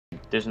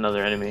there's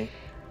another enemy.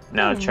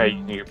 Now try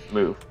using your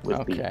move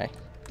with B. Okay.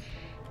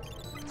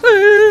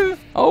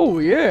 Oh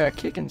yeah,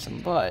 kicking some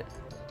butt.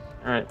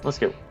 All right, let's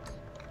go.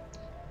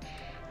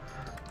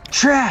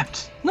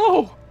 Trapped.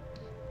 No.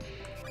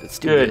 Let's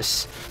do Good.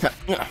 this.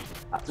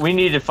 We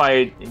need to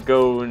fight,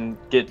 go and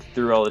get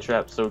through all the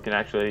traps so we can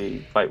actually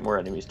fight more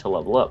enemies to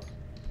level up.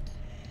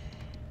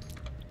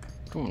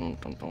 You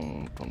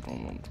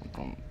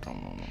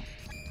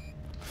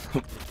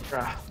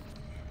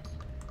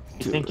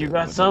think you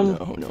got some?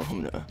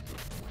 No.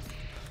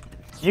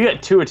 You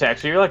got 2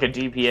 attacks, so you're like a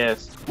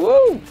DPS.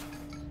 Woo!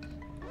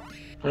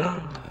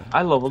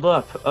 I leveled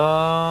up.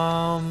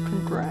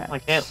 Congrats.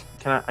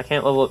 I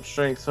can't level up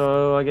strength,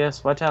 so I guess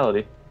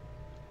vitality.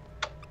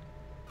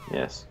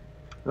 Yes.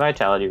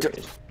 Vitality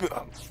raised.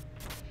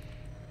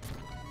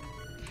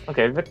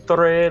 Okay,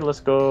 victory. Let's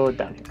go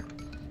down here.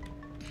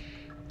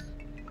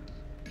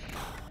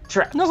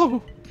 Trapped.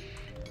 No.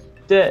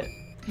 Dead.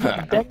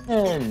 Dead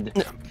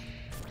end.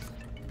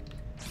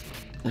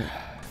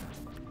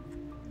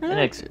 An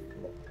exit.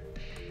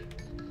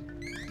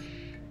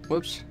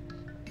 Whoops.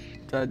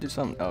 Did I do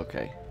something?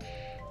 Okay.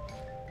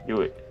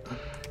 Do it.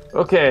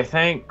 Okay,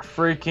 thank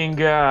freaking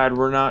God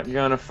we're not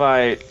gonna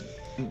fight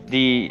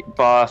the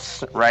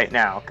boss right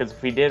now. Because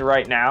if we did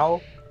right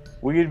now,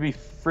 we'd be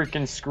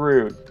freaking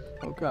screwed.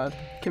 Oh God.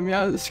 Get me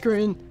out of the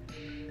screen.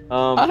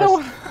 I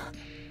don't.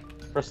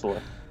 Press the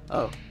left.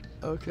 Oh.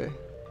 Okay.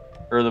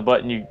 Or the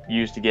button you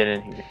used to get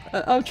in here.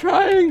 I'm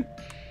trying.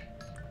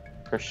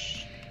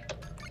 Push.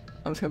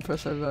 I'm just gonna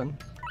press that button.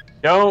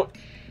 Don't,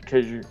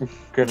 because you're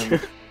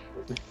gonna.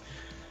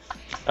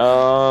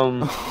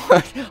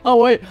 Oh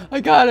wait,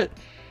 I got it.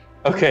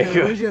 Okay,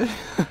 good. Good.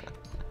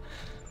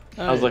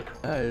 I was like,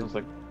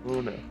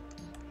 oh no.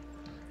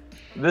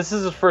 This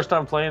is his first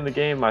time playing the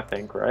game, I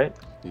think, right?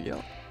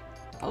 Yeah.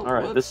 Oh, all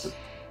right, whoops. this is.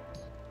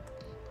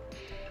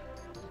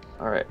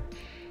 All right.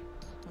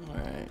 All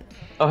right.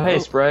 Oh hey,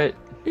 Sprite.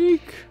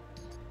 Eek.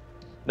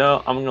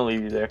 No, I'm gonna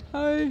leave you there.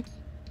 Hi.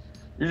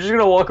 You're just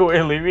gonna walk away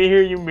and leave me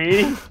here, you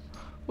meanie?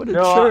 What a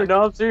No, jerk.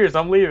 no, I'm serious.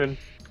 I'm leaving.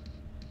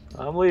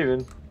 I'm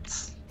leaving.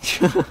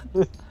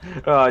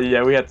 Oh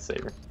yeah, we have to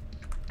save her,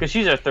 cause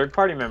she's our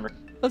third-party member.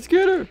 Let's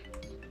get her.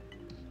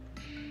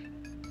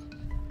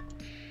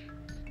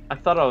 I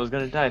thought I was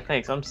gonna die.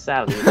 Thanks. I'm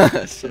Sally,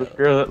 the little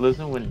girl that lives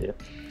in Windale.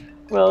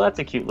 Well, that's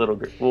a cute little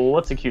girl. Well,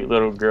 what's a cute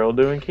little girl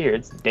doing here?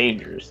 It's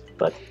dangerous,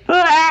 but.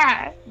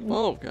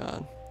 Oh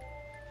God.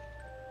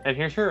 And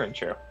here's her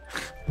intro.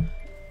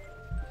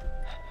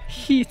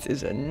 Heath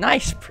is a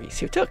nice priest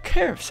who took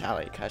care of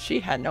Sally because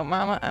she had no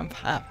mama and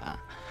papa.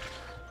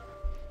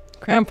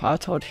 Grandpa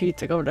told Heath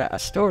to go to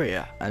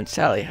Astoria, and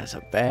Sally has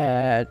a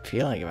bad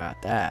feeling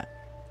about that.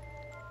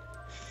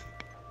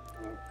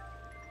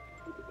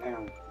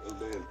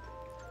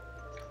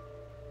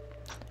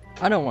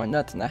 I don't want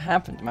nothing to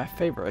happen to my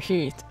favorite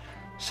Heath,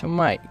 so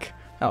Mick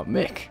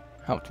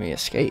helped me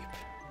escape.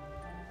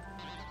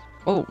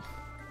 Oh.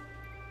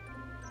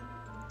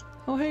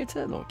 Oh hey, it's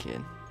that little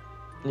kid.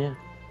 Yeah.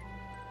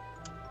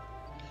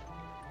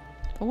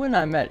 But when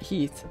I met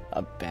Heath,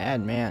 a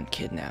bad man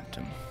kidnapped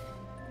him.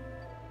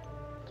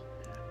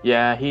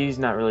 Yeah, he's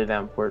not really that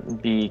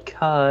important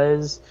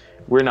because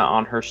we're not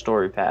on her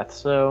story path,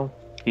 so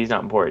he's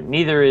not important.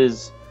 Neither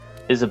is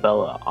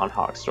Isabella on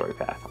Hawk's story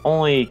path.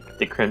 Only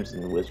the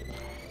Crimson Wizard.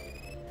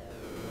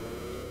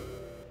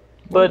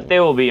 But they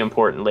will be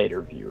important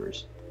later,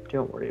 viewers.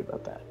 Don't worry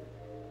about that.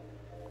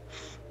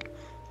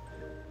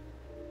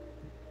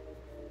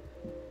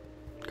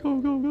 Go,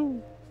 go,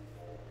 go.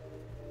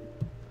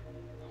 I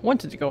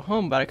wanted to go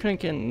home, but I couldn't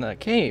get in the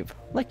cave.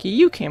 Lucky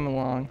you came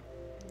along.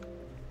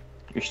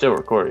 You're still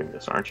recording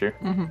this, aren't you?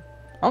 Mm-hmm.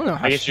 I don't know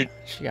how I guess she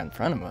got in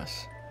front of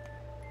us.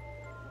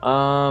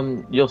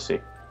 You'll see.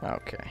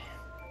 Okay.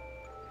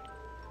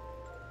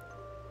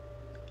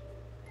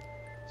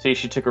 See,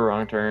 she took a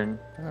wrong turn.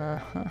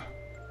 Uh-huh.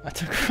 I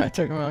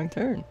took a wrong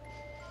turn.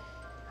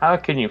 How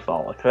can you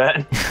fall like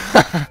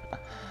that?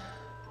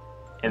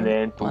 And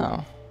then...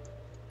 Wow.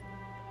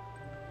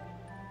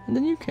 And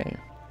then you came.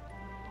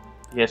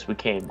 Yes, we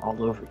came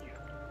all over you.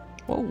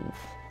 Whoa.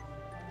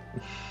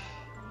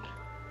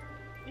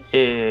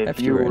 If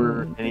you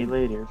were any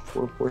later,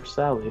 poor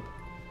Sally.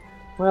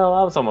 Well,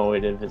 I was on my way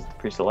to visit the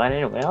priest of light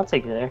anyway. I'll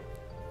take you there.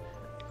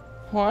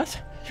 What?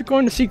 You're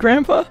going to see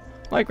Grandpa?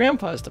 My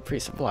grandpa is the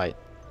priest of light.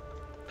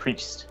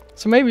 Priest.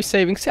 So maybe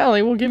saving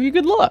Sally will give you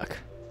good luck.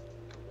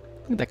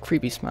 Look at that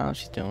creepy smile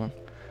she's doing.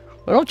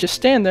 Well, don't just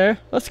stand there.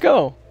 Let's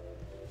go.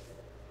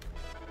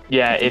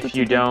 Yeah, if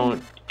you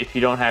don't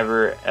have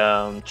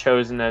her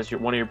chosen as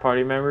one of your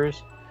party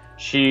members,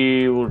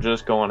 she will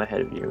just go on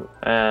ahead of you,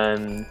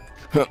 and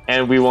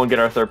we won't get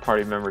our third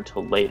party member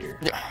till later.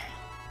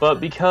 But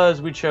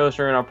because we chose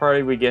her in our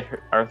party, we get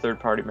our third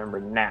party member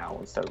now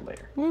instead of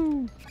later.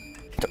 Woo.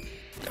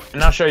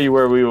 And I'll show you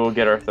where we will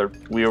get our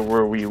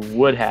where we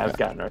would have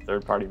gotten our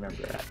third party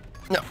member at.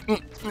 No,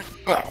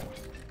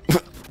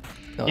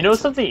 You know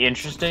something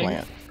interesting?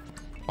 plant.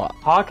 What?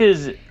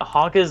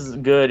 Hawk is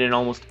good in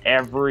almost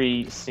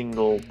every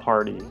single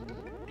party.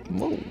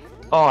 Whoa.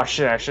 Oh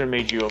shit! I should have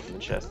made you open the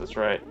chest. That's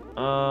right.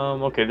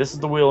 Okay, this is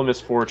the Wheel of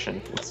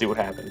Misfortune. Let's see what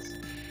happens.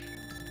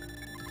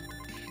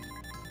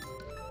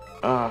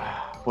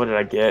 What did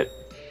I get?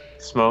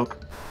 Smoke.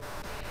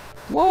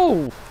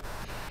 Whoa!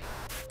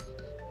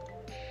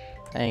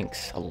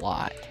 Thanks a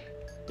lot.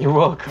 You're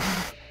welcome.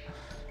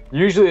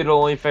 Usually it'll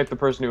only affect the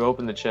person who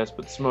opened the chest,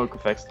 but smoke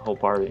affects the whole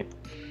party.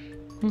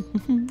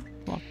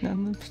 Walk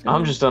down the stairs.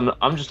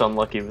 I'm just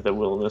unlucky with the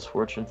Wheel of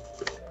Misfortune.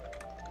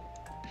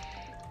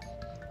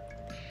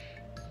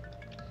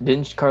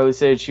 Didn't Carly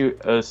say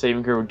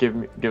saving her would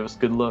give us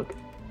good luck?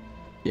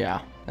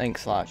 Yeah,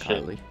 thanks a lot,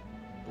 Carly.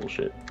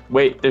 Bullshit.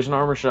 Wait, there's an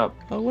armor shop.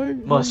 Oh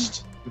wait.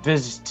 Must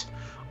visit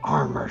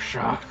armor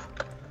shop.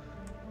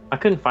 I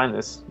couldn't find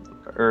this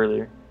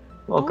earlier.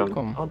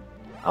 Welcome.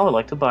 I would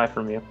like to buy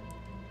from you.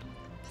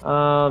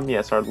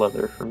 Yes, hard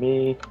leather for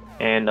me,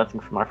 and nothing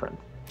for my friend.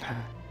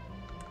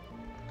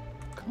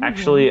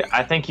 Actually,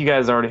 I think you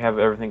guys already have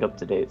everything up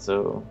to date,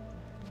 so...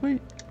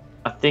 Sweet.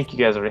 I think you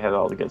guys already have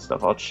all the good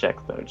stuff. I'll check,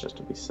 though, just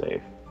to be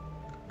safe.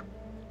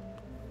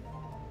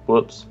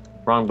 Whoops.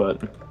 Wrong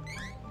button.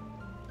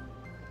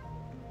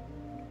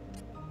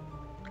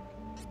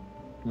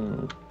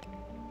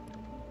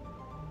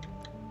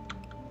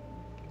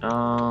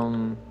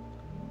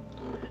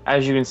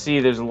 As you can see,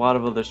 there's a lot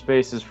of other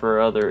spaces for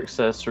other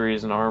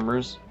accessories and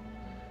armors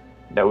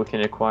that we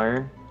can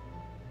acquire.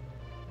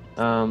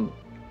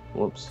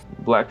 Whoops.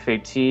 Black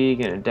fatigue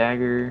and a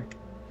dagger.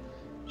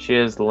 She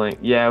has the link.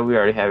 Yeah, we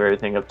already have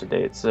everything up to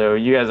date. So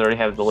you guys already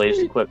have the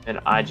latest equipment.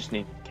 I just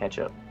need to catch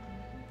up.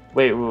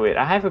 Wait.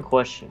 I have a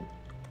question.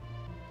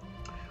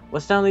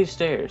 What's down these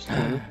stairs?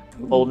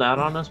 Holding out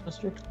on us,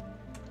 mister?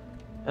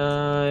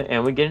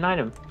 And we get an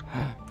item.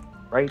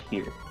 Right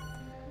here.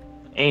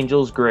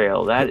 Angel's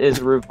Grail. That is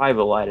a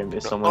revival item.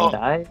 If someone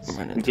dies,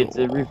 we get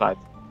to revive.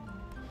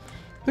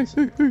 Hey.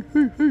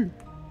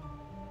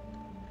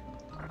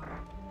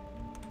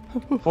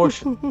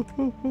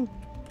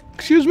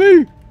 Excuse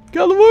me!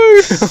 Get out of the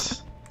way!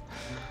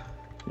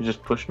 You're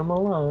just pushing them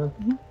along.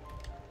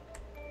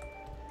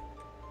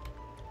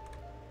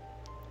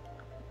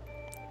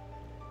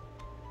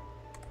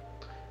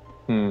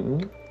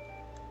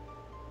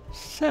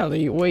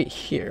 Sally, wait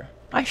here.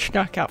 I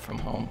snuck out from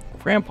home.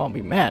 Grandpa'll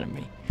be mad at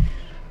me.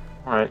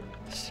 Alright.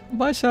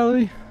 Bye,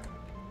 Sally.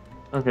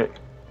 Okay.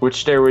 Which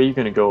stairway are you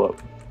gonna go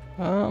up?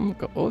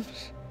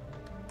 Oops.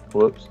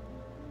 Whoops.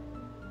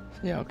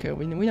 Yeah, okay,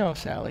 we know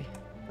Sally.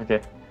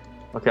 Okay,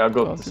 I'll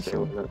go up the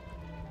stairway then.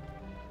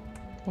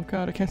 Oh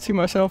god, I can't see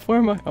myself. Where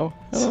am I? Oh,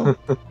 hello.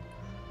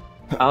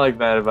 I like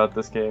that about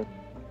this game.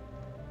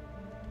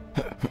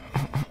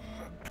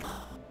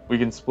 We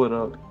can split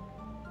up.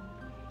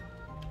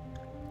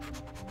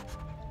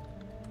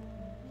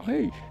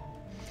 Hey.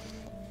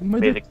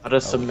 May the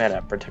goddess of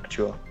Meta protect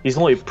you. He's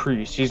only a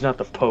priest, he's not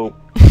the Pope.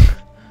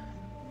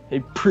 Hey,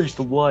 priest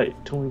of light,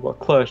 tell me about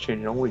class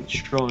changing, I want you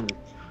stronger.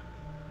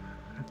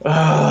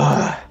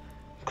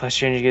 Class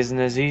changing isn't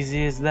as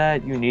easy as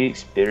that. You need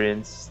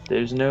experience.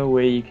 There's no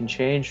way you can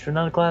change to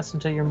another class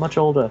until you're much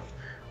older.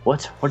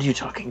 What? What are you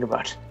talking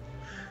about?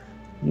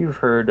 You've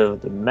heard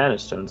of the Mana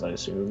Stones, I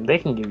assume. They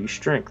can give you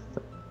strength,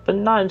 but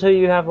not until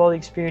you have all the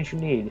experience you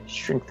need.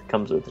 Strength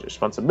comes with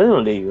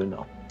responsibility, you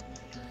know.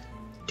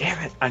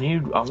 Damn it! I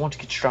want to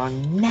get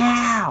strong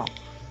now.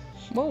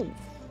 Whoa!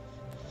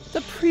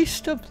 The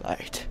priest of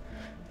light.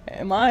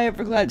 Am I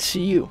ever glad to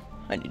see you?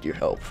 I need your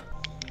help.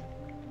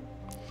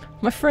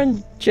 My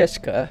friend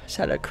Jessica has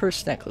had a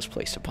cursed necklace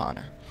placed upon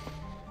her.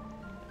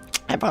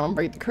 If I don't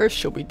break the curse,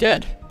 she'll be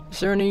dead. Is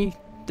there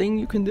anything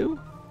you can do?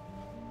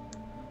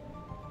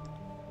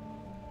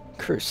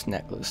 Cursed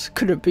necklace.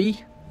 Could it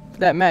be?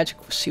 That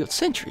magic was sealed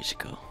centuries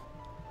ago.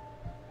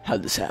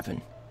 How'd this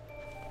happen?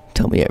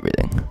 Tell me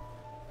everything.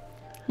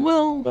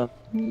 Well,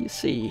 you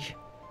see,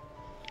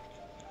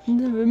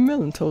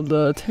 Millen told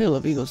the tale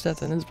of Eagle's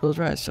death and Isabel's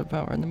rise to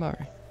power in the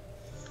Mari.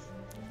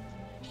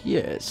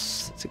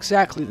 Yes, that's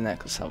exactly the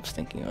necklace I was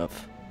thinking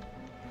of.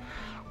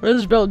 What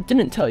Isabel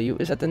didn't tell you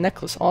is that the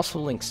necklace also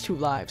links two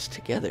lives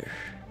together.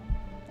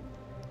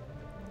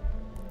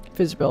 If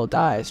Isabel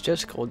dies,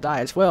 Jessica will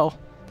die as well.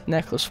 The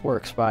necklace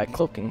works by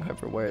cloaking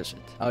whoever wears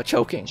it.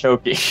 Choking.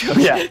 Choking.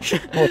 Yeah.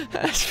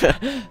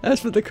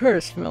 As for the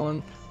curse,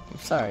 Millen, I'm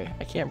sorry,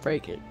 I can't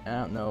break it. I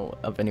don't know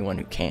of anyone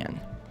who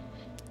can.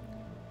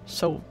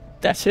 So,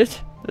 that's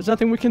it? There's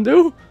nothing we can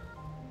do?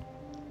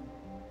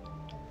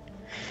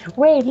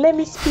 Wait, let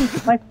me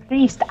speak, my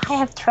priest. I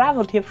have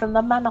traveled here from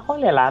the Mana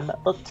Holy Land.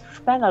 The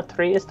mana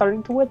tree is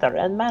starting to wither,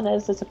 and mana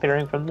is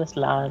disappearing from this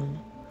land.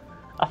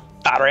 A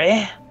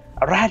fairy?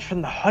 A rat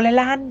from the Holy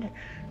Land?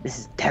 This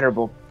is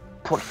terrible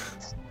point.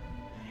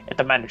 If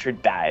the mana tree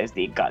dies,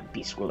 the god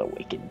beast will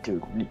awaken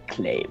to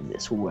reclaim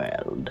this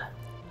world.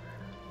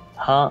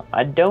 Huh?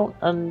 I don't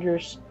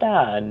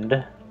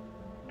understand.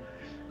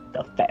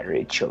 The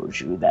fairy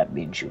chose you, that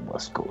means you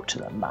must go to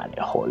the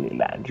Mana Holy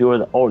Land. You are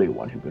the only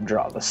one who can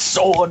draw the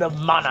Sword of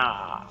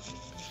Mana!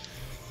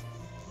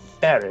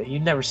 Fairy, you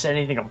never said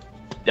anything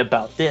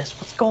about this.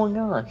 What's going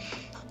on?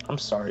 I'm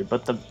sorry,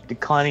 but the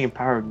declining in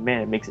power of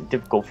mana makes it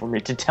difficult for me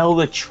to tell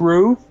the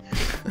truth.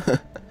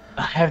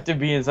 I have to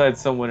be inside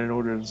someone in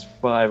order to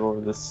survive over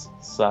this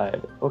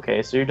side.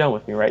 Okay, so you're done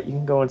with me, right? You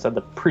can go inside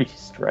the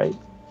priest, right?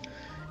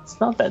 It's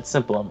not that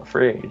simple, I'm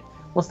afraid.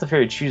 Once the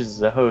fairy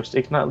chooses a host,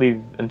 it cannot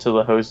leave until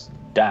the host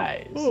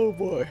dies. Oh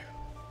boy.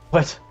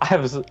 But I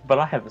have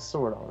a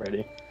sword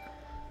already.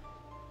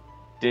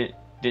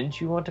 Didn't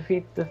you want to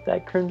defeat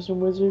that crimson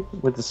wizard?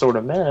 With the sword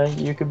of mana,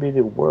 you could be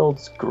the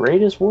world's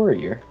greatest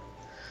warrior.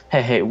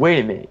 Hey,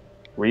 wait a minute.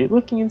 Were you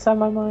looking inside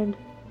my mind?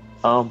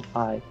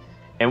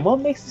 And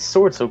what makes the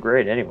sword so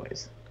great,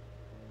 anyways?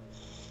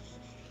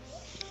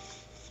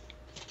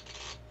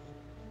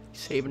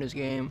 Saving his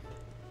game.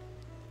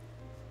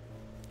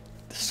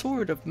 The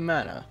sword of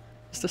mana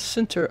is the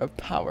center of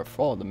power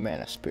for all the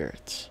mana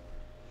spirits.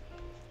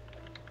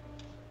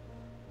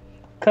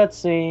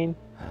 Cutscene.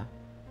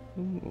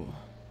 Ooh.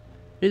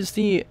 It is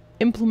the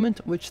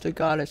implement which the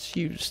goddess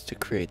used to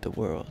create the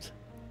world.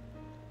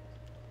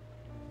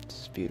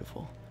 This is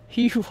beautiful.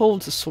 He who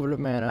holds the sword of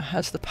mana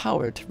has the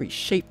power to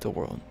reshape the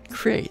world,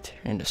 create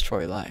and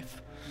destroy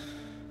life.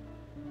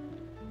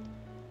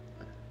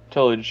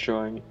 Totally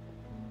destroying it.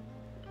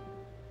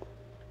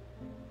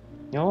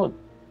 You know what?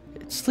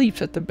 It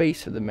sleeps at the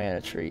base of the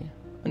mana tree,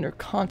 under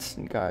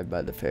constant guard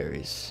by the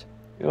fairies.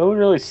 It would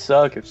really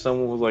suck if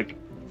someone was like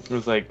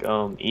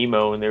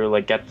emo and they were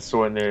like got the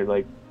sword and they're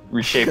like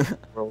reshaping the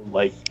world,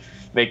 like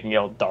making it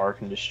all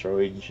dark and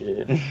destroyed and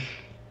shit.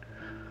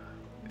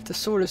 If the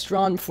sword is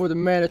drawn before the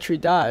mana tree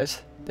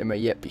dies, there may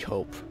yet be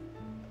hope.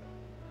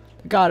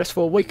 The goddess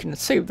will awaken and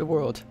save the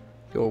world.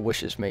 Your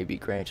wishes may be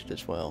granted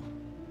as well.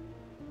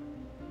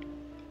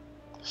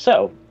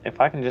 So, if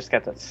I can just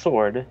get that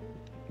sword,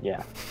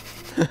 yeah.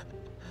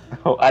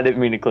 Oh, I didn't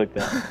mean to click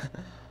that.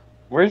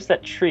 Where's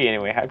that tree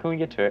anyway? How can we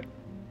get to it?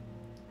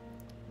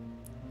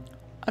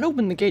 I'd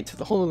open the gate to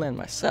the Holy Land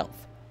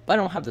myself, but I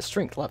don't have the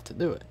strength left to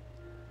do it.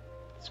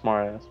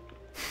 Smart ass.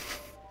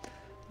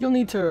 You'll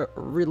need to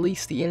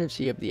release the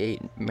energy of the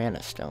 8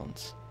 mana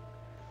stones.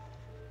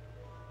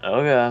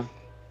 Okay.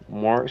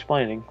 More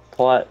explaining.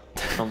 Plot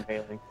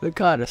unveiling. The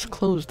goddess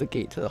closed the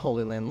gate to the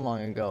Holy Land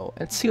long ago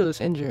and sealed its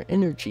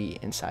energy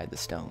inside the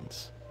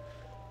stones.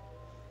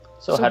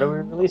 So how do we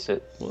release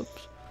it?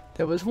 Whoops.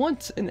 There was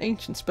once an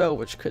ancient spell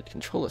which could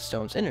control a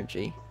stone's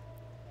energy.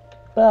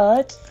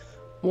 But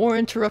War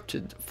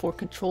interrupted for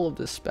control of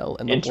this spell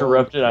and the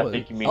Interrupted? world I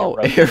think you mean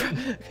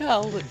erupted.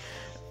 Golly.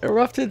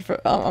 Erupted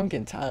for... I'm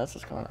getting tired. That's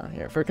what's going on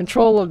here. For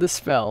control of this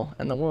spell,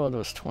 and the world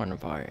was torn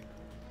apart.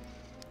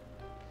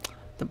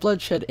 The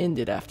bloodshed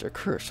ended after a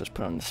curse was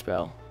put on the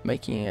spell,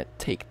 making it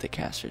take the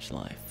caster's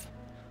life.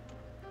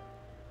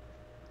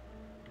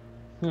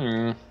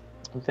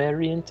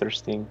 Very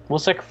interesting. We'll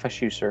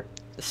sacrifice you, sir.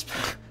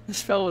 The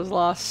spell was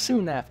lost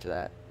soon after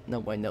that.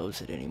 Nobody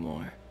knows it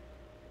anymore.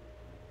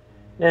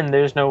 Then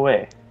there's no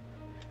way.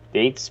 The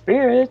 8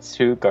 spirits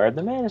who guard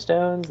the mana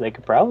stones, they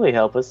could probably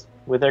help us.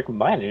 With their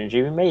combined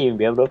energy, we may even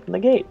be able to open the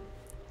gate.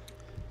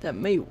 That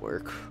may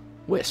work.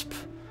 Wisp,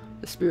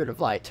 the spirit of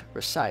light,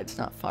 resides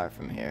not far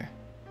from here.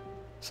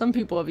 Some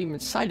people have even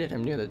sighted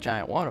him near the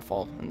giant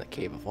waterfall in the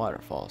Cave of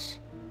Waterfalls.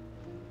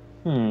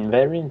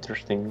 Very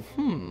interesting.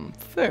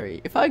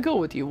 Fairy, if I go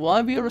with you, will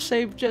I be able to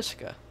save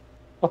Jessica?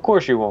 Of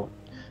course you won't.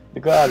 The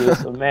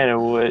goddess of mana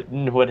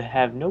would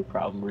have no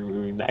problem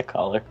removing that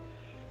collar.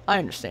 I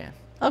understand.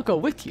 I'll go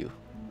with you.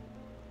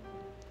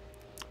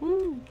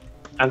 Woo.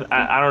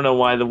 I don't know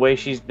why, the way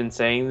she's been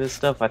saying this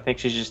stuff, I think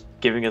she's just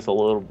giving us a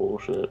little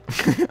bullshit.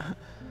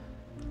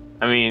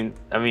 I mean,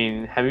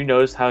 have you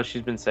noticed how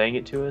she's been saying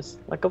it to us?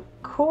 Like, of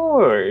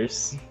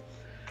course.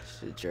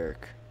 She's a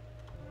jerk.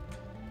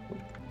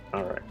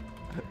 Alright.